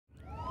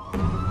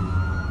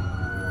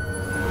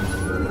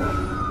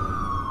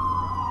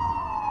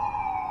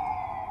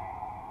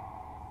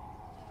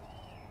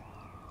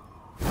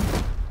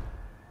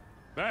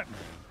Batman.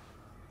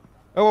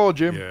 Hello,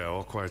 Jim. Yeah,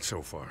 all quiet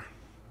so far.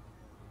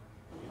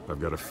 I've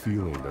got a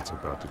feeling that's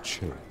about to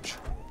change.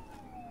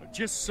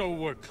 Just so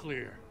we're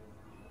clear,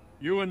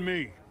 you and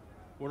me,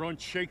 we're on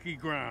shaky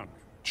ground.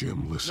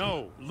 Jim, listen.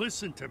 No,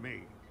 listen to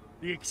me.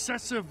 The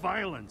excessive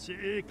violence,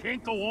 it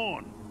can't go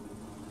on.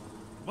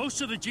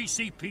 Most of the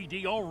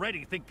GCPD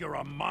already think you're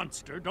a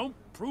monster. Don't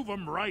prove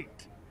them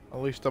right.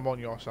 At least I'm on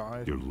your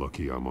side. You're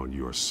lucky I'm on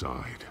your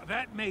side.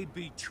 That may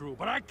be true,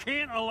 but I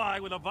can't ally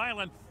with a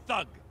violent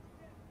thug.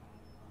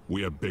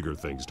 We have bigger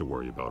things to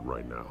worry about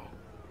right now.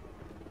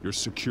 Your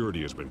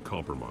security has been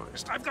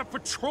compromised. I've got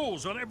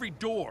patrols on every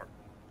door.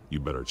 You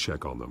better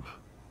check on them.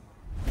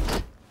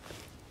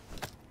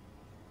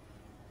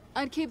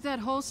 I'd keep that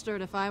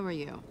holstered if I were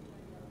you.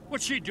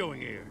 What's she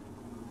doing here?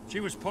 She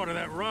was part of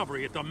that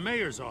robbery at the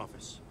mayor's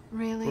office.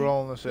 Really? We're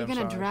all on the same You're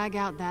gonna side. drag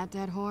out that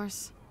dead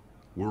horse?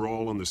 We're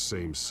all on the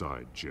same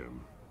side,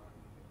 Jim.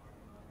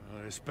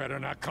 This better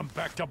not come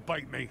back to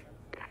bite me.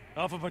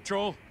 Alpha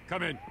Patrol,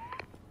 come in.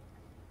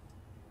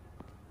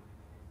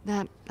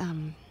 That,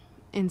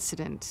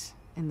 incident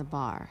in the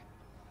bar.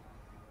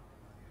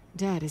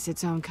 Dead is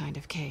its own kind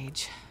of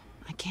cage.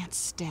 I can't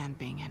stand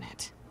being in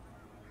it.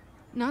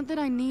 Not that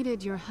I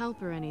needed your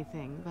help or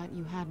anything, but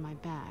you had my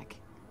back.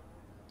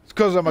 It's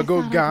because I'm a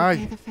good I guy.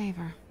 thought I'd repay the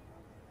favor.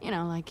 You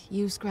know, like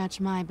you scratch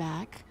my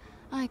back,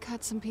 I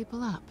cut some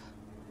people up.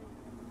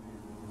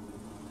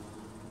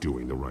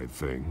 Doing the right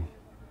thing.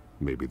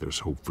 Maybe there's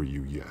hope for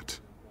you yet.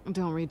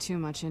 Don't read too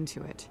much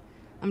into it.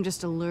 I'm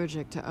just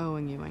allergic to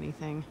owing you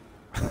anything.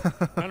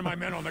 None of my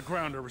men on the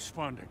ground are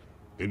responding.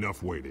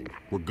 Enough waiting.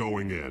 We're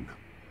going in.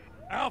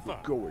 Alpha,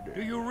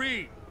 do you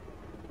read?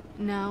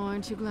 Now,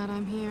 aren't you glad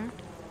I'm here?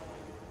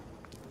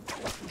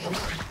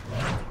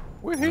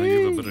 Now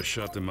you have a better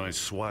shot than my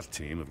SWAT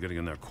team of getting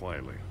in there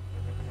quietly.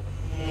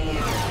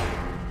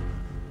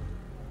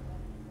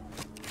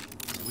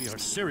 We are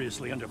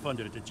seriously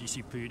underfunded at the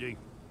GCPD.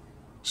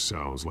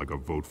 Sounds like a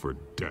vote for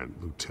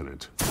Dent,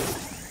 Lieutenant.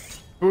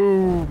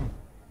 Boom.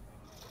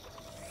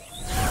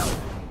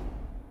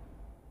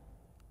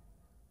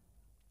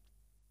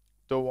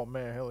 Don't want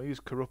Mayor Hill, he's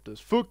corrupt as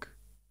fuck.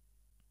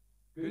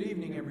 Good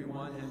evening,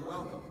 everyone, and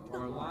welcome to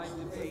our live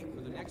debate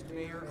for the next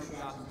mayor of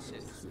Gotham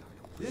City.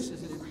 This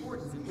is an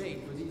important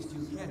debate for these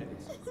two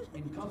candidates,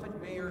 incumbent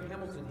Mayor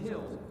Hamilton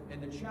Hill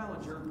and the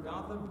challenger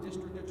Gotham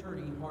District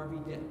Attorney Harvey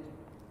Dent.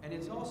 And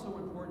it's also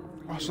important for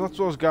you. Oh, so that's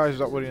those guys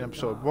that were in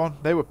episode 1.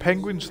 They were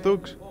Penguins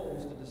thugs.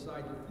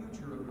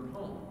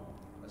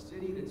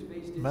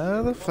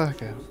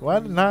 Motherfucker, why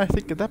didn't I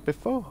think of that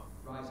before?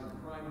 Rising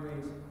crime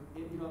rates,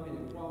 income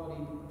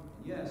inequality,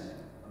 yes,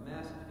 a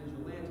masked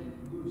vigilante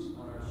loose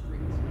on our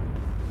streets.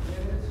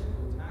 Candidates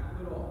will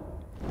tackle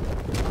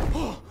it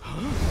all.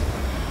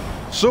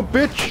 So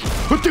bitch!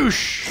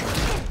 Patoosh!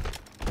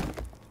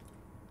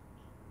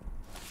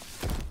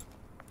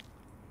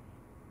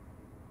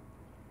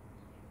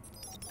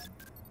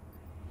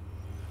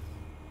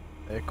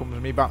 Here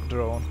comes me back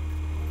drone.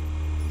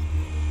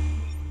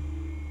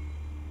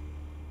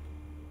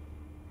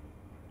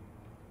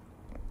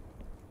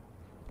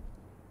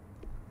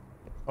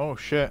 Oh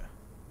shit.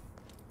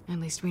 At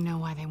least we know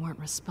why they weren't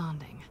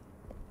responding.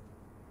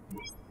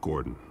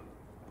 Gordon,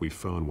 we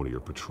found one of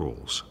your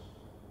patrols.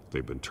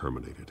 They've been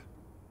terminated.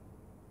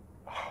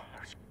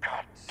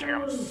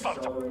 Sorry,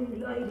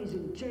 ladies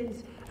and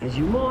gents. As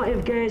you might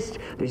have guessed,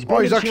 there's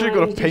been he's actually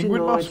got a change to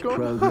penguin tonight's mask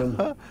on.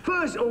 programme.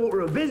 First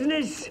order of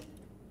business.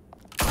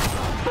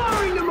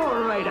 Firing the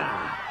moderator.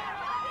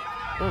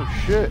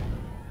 Oh shit.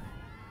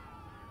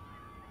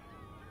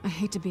 I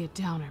hate to be a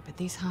downer, but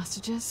these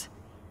hostages,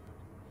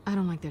 I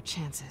don't like their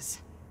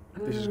chances.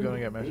 This is gonna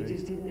get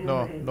messy.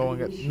 No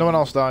one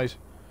else dies.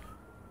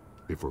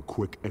 If we're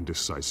quick and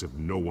decisive,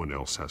 no one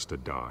else has to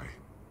die.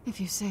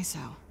 If you say so.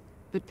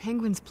 But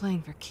Penguin's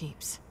playing for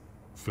keeps.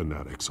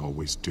 Fanatics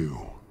always do.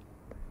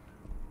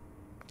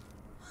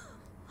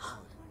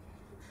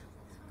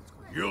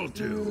 You'll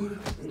do.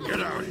 Get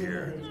out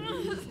here.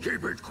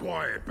 Keep it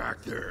quiet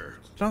back there.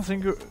 I don't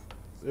think who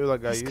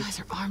that guy These is. guys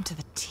are armed to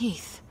the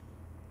teeth.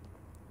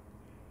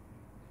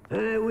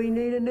 We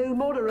need a new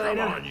moderator.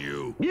 Come on,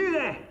 you. You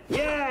there?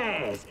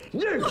 Yes.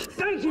 You.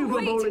 Thank you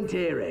for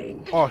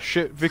volunteering. Oh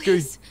shit, Vicky.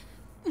 Please.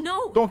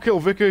 No. Don't kill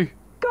Vicky.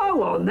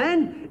 Go on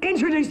then.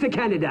 Introduce the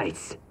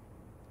candidates.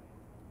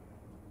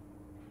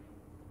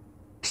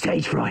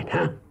 Stage fright,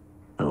 huh?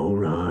 All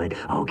right,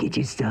 I'll get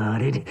you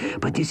started,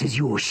 but this is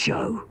your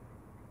show.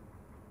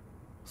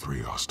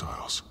 3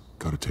 hostiles.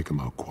 Gotta take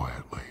them out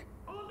quietly.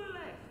 On the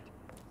left,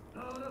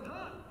 out of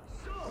hut,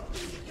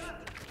 soft,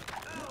 gut,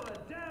 our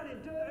down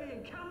and dirty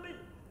incumbent,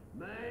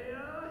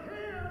 Mayor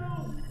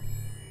Hill.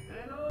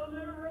 And on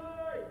the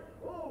right,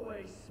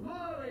 always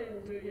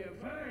smiling to your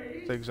face,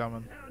 Let's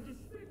examine. our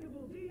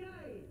despicable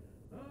DA,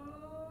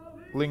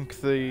 Harvey.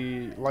 Link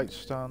the light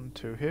stand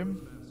to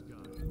him.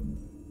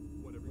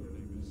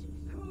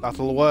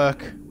 That'll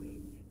work. Yes,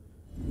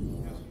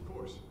 of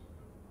course.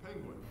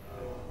 Penguin.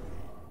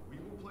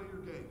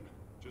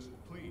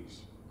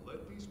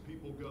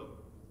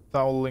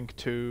 That'll link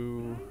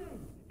to...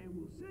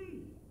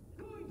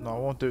 No, I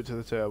won't do it to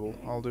the table.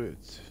 I'll do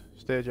it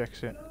stage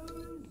exit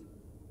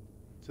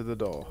to the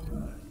door.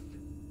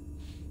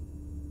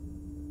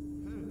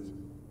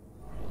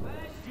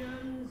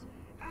 Questions!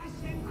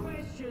 Ask them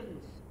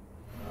questions!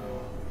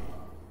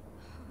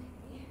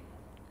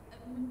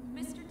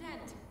 Mr.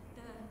 Dent,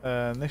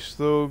 And this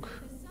thug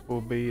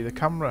will be the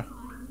camera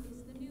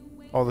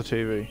or the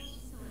TV.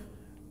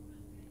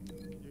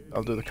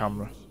 I'll do the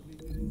camera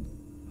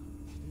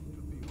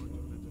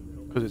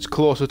because it's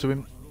closer to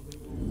him,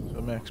 so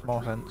it makes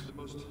more sense.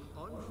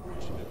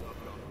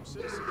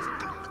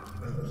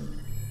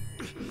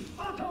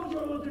 I told you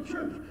I want the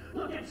truth!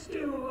 Not that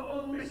steal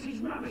all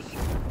Mrs. Rubbish!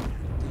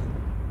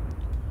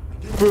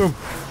 Boom!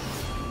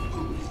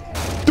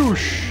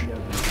 Douche!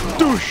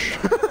 Douche!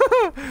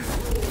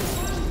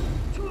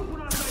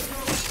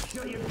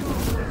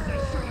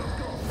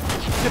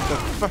 Get the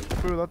fuck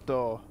through that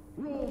door.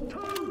 Rule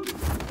 2!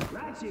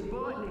 Ratchet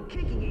biting and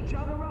kicking each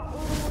other up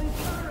all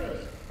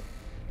encouraged!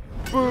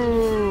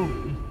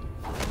 Boom!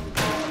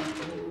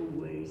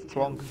 Always tell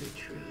Plonk. the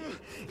truth,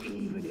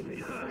 even if it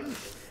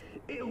hurts.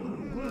 It'll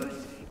hurt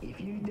worse if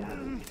you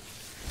don't.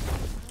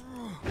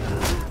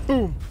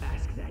 Boom!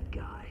 Ask that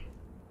guy.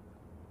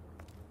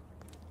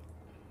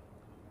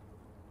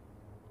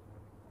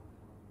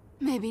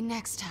 Maybe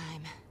next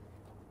time.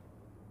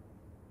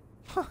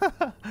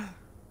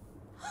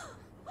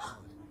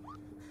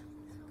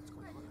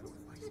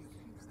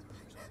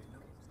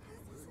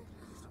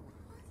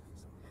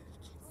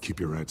 Keep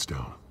your heads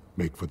down.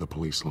 Make for the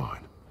police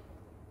line.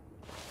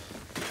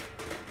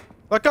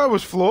 That guy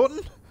was floating.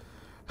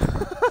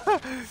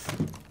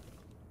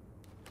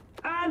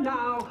 And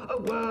now, a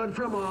word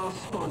from our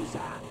sponsor.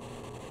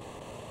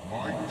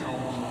 My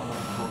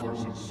Telltale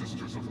brothers and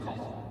sisters of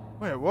Gotham,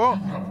 Wait, what?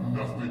 you have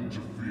nothing to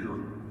fear.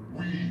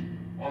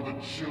 We are the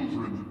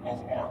children of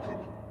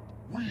Arkham.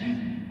 We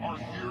are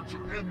here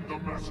to end the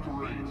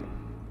masquerade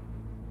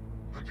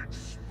and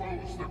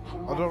expose the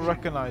corruption I don't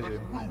recognize that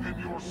him.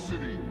 ruined your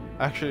city.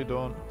 Actually,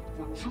 don't.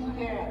 For too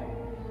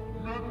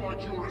long, men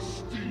like your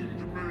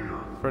esteemed mayor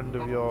Friend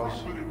of have yours.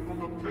 profited from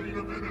the pain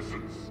of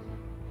innocence.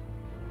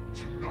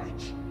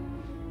 Tonight,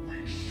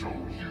 we show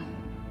you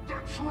the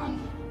truth.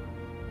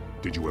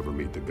 Did you ever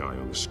meet the guy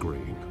on the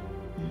screen?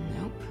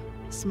 Nope.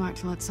 Smart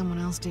to let someone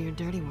else do your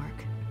dirty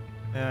work.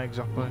 Yeah,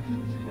 exactly.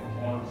 Into the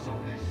hearts of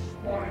these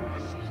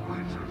spineless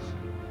creatures,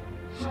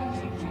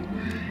 chosen to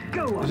lead.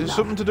 Go on, Is it love.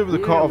 something to do with the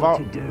You Court know of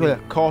what to do.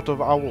 Court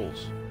of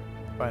Owls?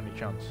 By any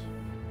chance?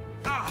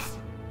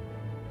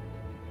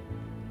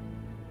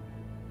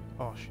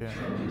 Oh shit.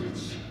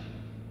 Candidates,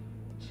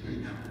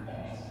 take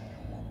off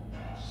your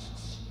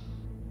masks.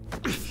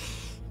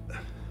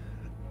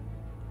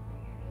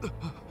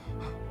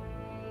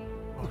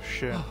 Oh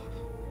shit.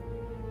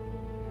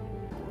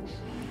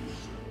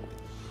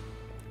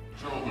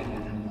 Tell them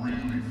what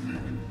you really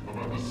think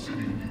about the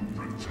city you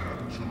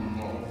pretend to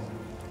love.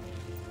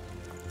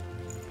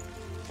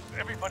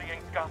 Everybody in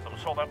Gotham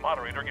saw that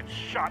moderator get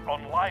shot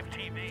on live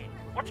TV.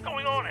 What's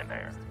going on in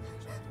there?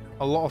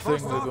 A lot of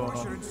things are going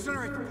on.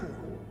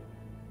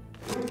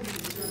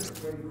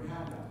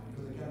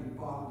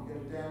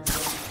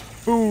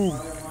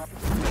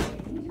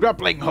 Boom!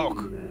 Grappling hook!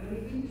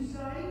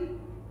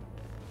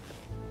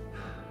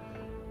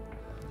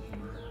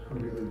 I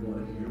really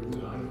want to hear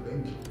what I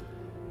think.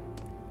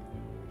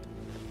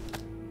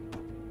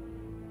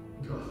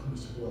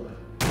 Gotham's blood.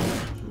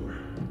 Sure.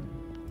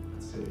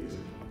 That city is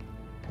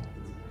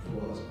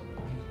flaws.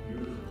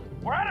 Beautiful.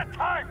 We're out of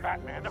time,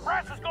 Batman. The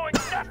brass is going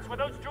nuts with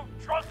those two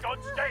drunk on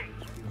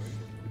stage.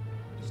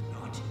 It's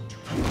not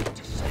too late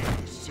to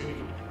save the city.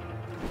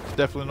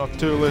 Definitely not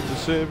too late to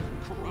save.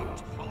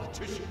 Corrupt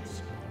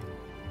politicians.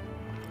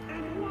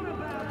 And what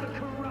about the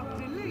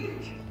corrupt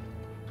elite?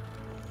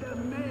 The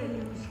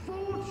men whose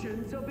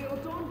fortunes are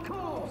built on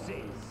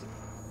corpses.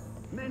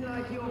 Men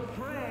like your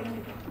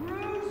friend,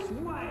 Bruce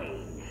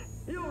Wayne.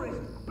 You're as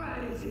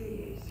bad as he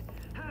is.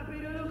 Happy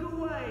to look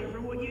away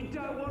from what you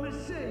don't want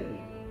to see.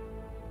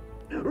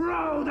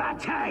 Roll the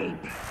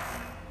tape!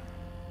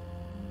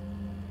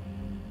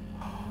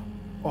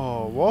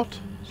 Oh, what?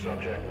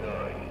 Subject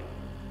 9.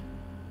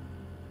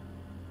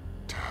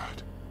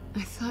 Dad.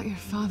 I thought your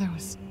father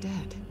was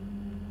dead.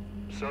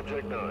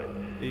 Subject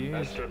 9. He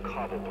is. Esther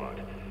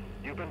Cobblepot.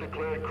 You've been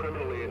declared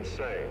criminally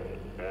insane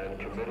and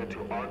committed to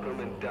Arkham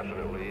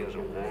indefinitely as a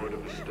ward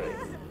of the state.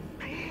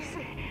 please,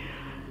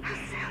 I'll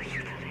sell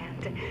you the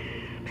land.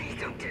 Please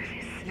don't do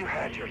this. You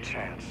had your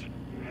chance.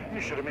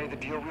 You should have made the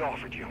deal we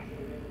offered you.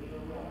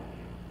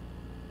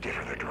 Give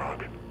her the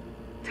drug.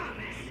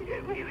 Thomas,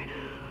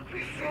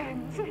 we're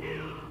friends.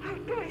 Our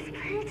boys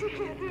play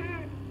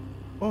together.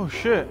 Oh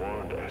shit.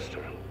 Warned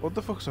Esther. What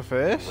the fuck's her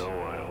face? No,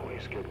 I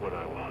always get what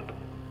I want.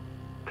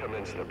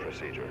 Commence the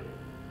procedure.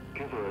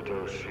 Give her a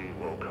dose she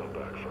won't come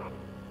back from.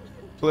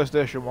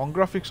 PlayStation 1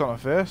 graphics on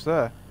her face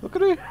there. Look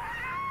at it.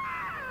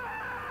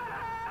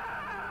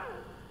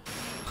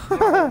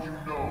 Now you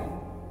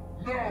know.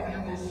 Now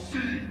you will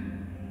see.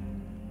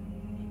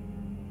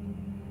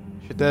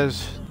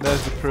 There's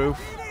the proof.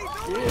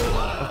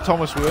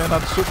 Thomas Wayne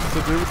had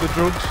something to do with the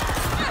drugs.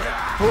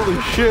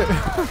 Holy shit.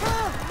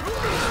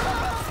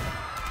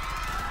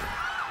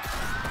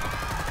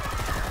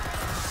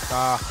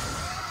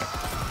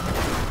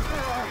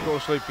 Go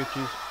to sleep,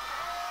 bitches.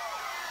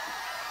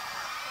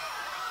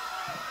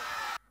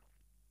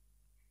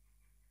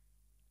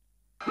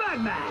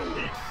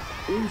 Batman!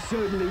 You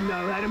certainly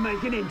know how to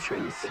make an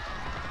entrance.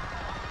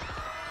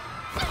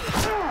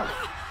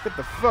 Get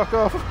the fuck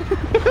off.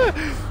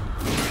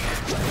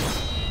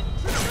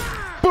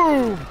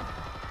 Boom!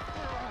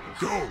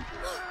 Go!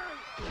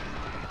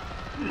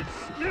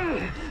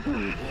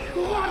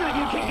 Why don't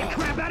you kick the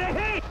crap out of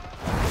here?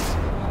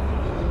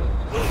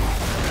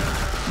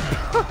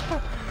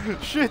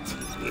 Shit!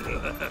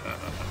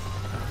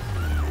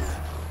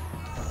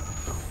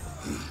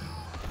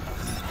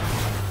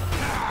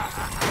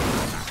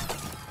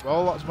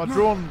 Well, that's my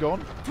drone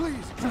gone.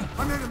 Please,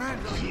 I made a man.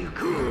 You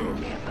could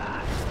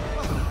never.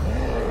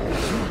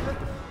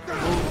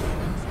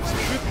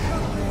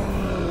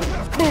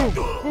 Boom!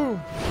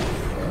 Boom!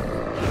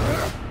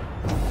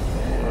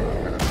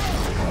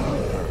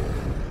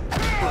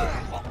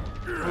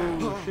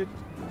 Oh shit!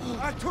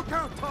 I took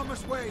out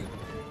Thomas Wayne.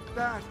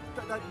 That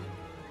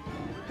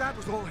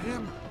was all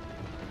him.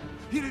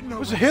 He didn't know.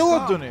 Was when it Hill to had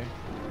stop. done it?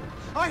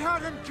 I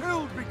had him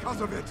killed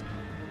because of it.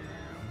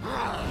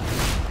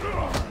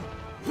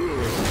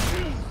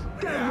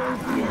 Don't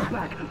won't bring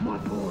back my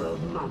poor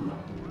old mum.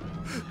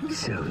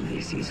 So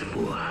this is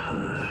for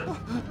her.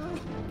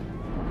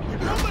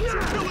 Don't let you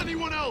kill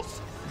anyone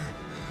else!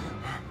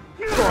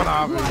 Go on,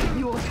 Harvey. Right,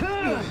 your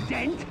turn,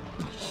 Dent.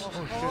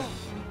 Oh shit!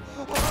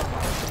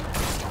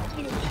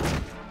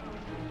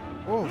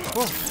 Oh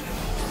fuck!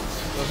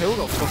 The hill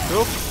got fucked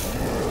up.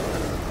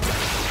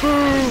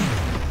 Boom!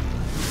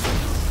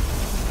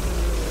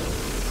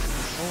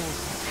 Oh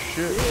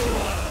shit!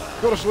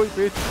 Go to sleep,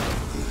 bitch.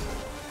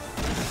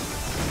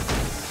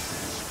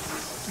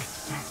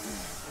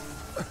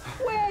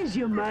 Where's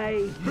your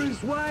mate,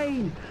 Bruce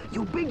Wayne?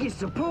 Your biggest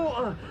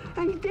supporter,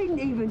 and he didn't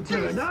even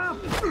turn up.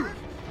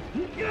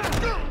 Make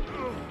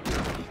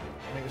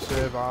a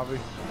save, Harvey.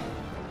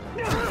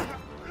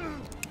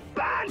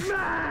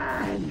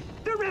 Batman!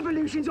 The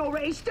revolution's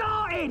already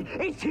started!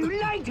 It's too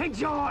late to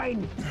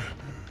join!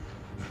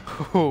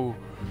 Oh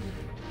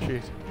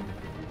shit!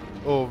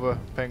 Over,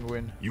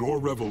 Penguin. Your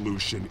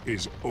revolution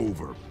is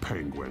over,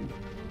 Penguin.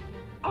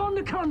 On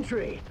the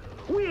contrary,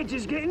 we're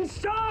just getting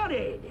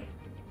started!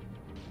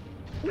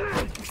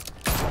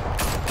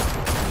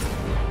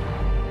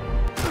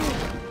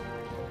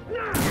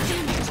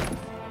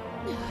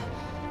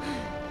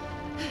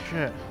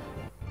 Shit.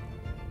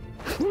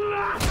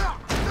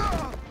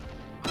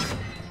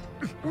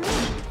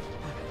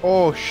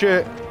 Oh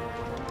shit.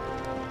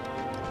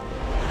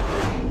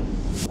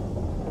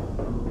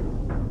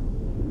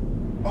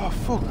 Oh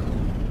fuck.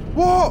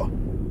 What?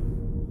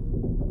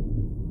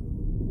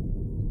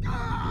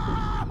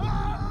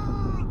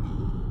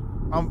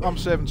 I'm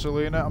saving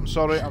Selina. I'm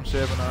sorry, I'm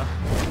saving her.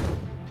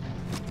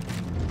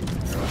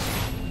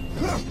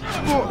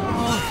 What?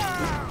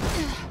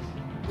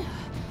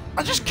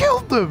 I just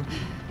killed them.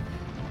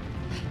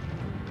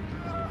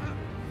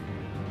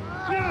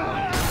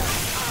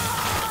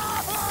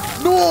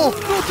 No!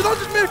 No, did I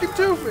just make him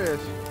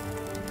Two-Face?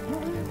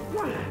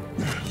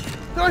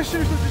 Did I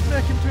seriously just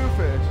make him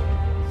Two-Face?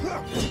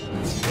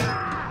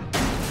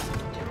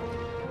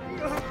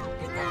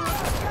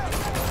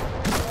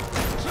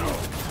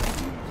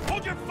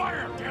 Hold your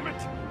fire, damn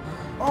it!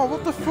 Oh,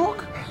 what the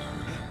fuck?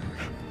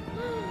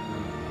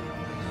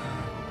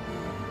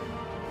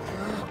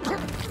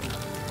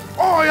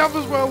 Oh, I have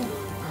as well!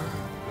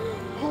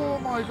 Oh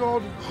my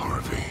god.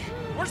 Harvey.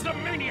 Where's the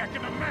maniac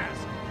in the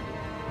mask?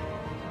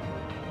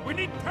 We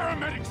need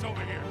paramedics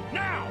over here,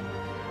 now!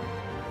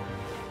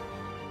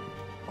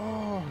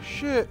 Oh,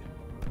 shit.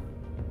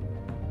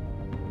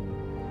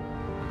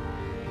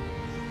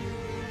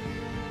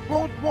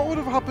 What would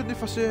have happened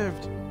if I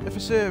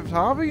saved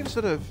Harvey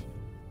instead of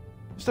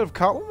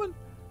Catwoman?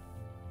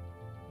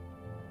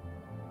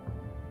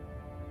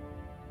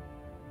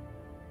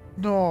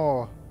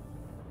 No.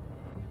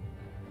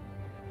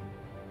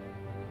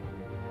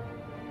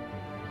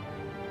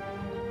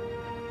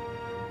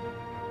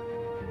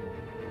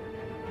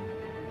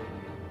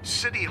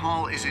 City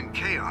Hall is in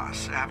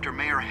chaos after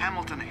Mayor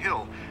Hamilton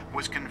Hill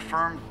was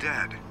confirmed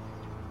dead.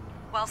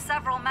 While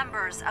several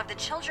members of the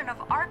Children of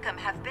Arkham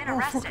have been Oh,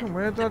 arrested, fucking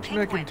weird, the that's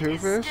making Penguin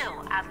is Two-Face.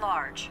 still at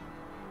large.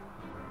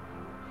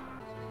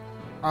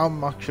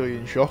 I'm actually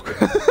in shock.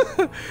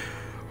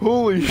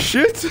 Holy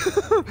shit!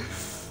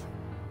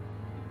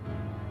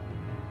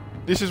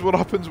 This is what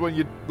happens when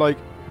you, like,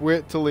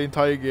 wait till the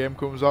entire game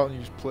comes out and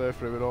you just play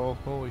through it all.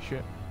 Holy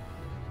shit.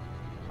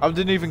 I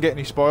didn't even get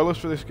any spoilers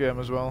for this game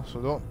as well, so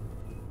don't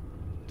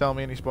tell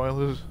me any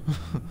spoilers.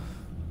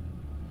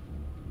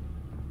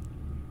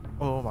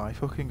 Oh my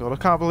fucking god, I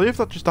can't believe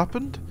that just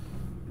happened.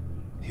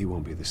 He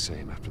won't be the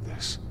same after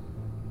this.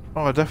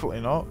 Oh,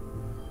 definitely not.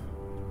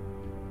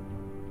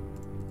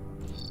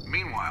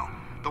 Meanwhile,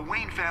 the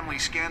Wayne family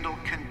scandal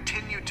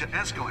continued to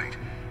escalate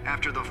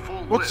after the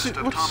full What's list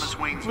it? of Thomas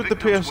Wayne's With the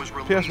victims was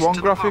released PS1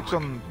 to the graphics public.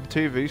 on the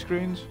TV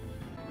screens?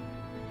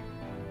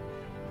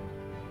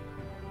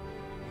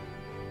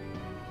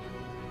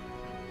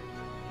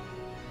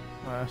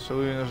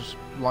 Selina's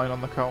lying on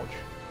the couch.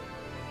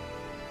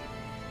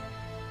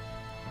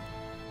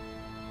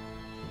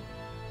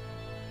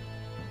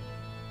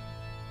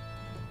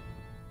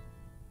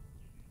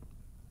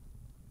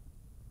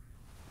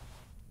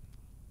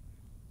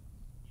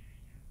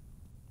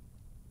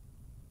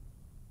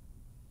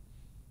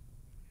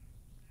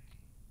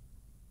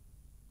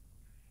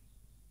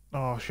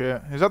 Oh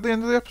shit. Is that the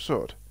end of the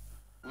episode?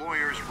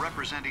 Lawyers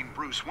representing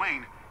Bruce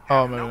Wayne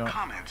Oh, have maybe no not.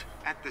 comment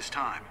at this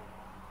time.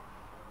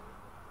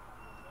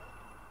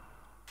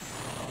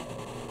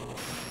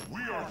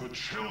 We are the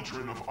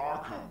children of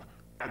Arkham,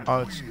 and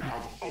Oh, we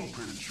have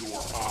opened your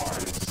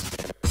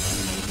eyes.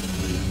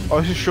 Oh,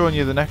 this is showing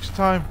you the next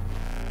time.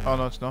 Oh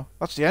no, it's not.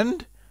 That's the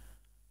end?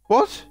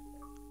 What?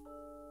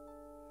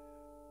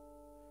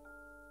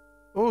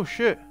 Oh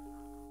shit.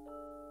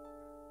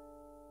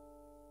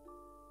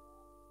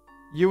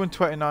 You and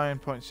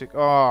 29.6.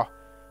 Oh.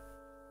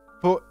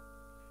 But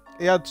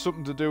he had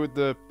something to do with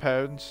the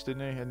parents,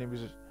 didn't he? And he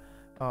was...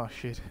 Oh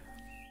shit.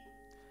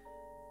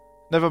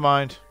 Never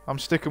mind. I'm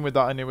sticking with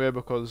that anyway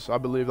because I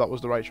believe that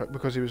was the right track.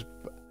 Because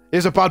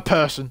he's a bad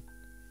person.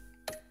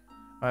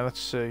 Alright, let's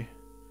see.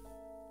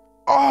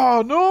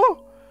 Oh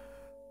no!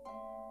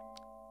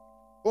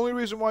 Only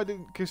reason why I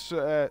didn't kiss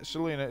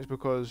Selina is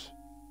because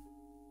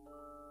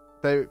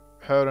her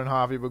and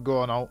Harvey were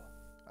going out,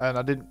 and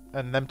I didn't,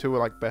 and them two were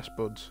like best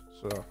buds.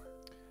 So.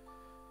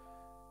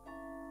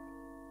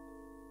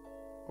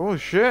 Oh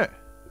shit!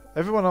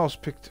 Everyone else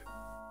picked.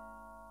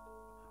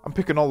 I'm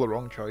picking all the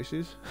wrong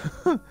choices.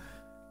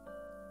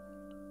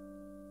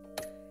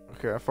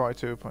 Okay,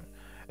 42 point.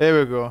 Here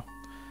we go.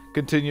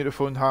 Continue to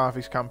fund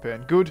Harvey's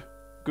campaign. Good,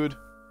 good.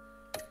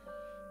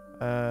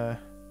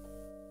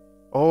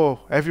 Oh,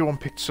 everyone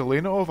picked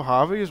Selina over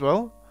Harvey as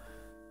well.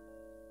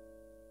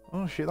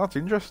 Oh shit, that's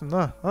interesting.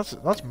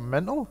 That's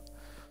mental.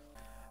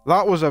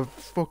 That was a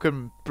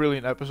fucking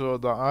brilliant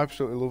episode. That I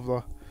absolutely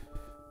love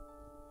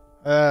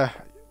that.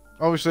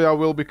 Obviously, I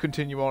will be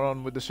continuing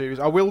on with the series.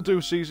 I will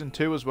do season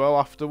 2 as well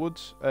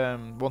afterwards.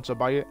 Once I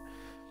buy it.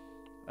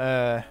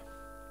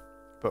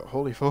 But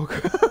holy fuck,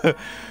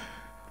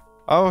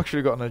 I've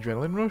actually got an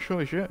adrenaline rush.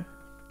 Holy shit.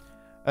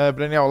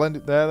 But anyhow, I'll end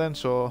it there then.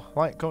 So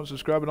like, comment,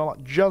 subscribe, and all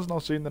that jazz. And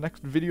I'll see you in the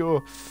next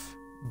video.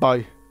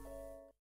 Bye.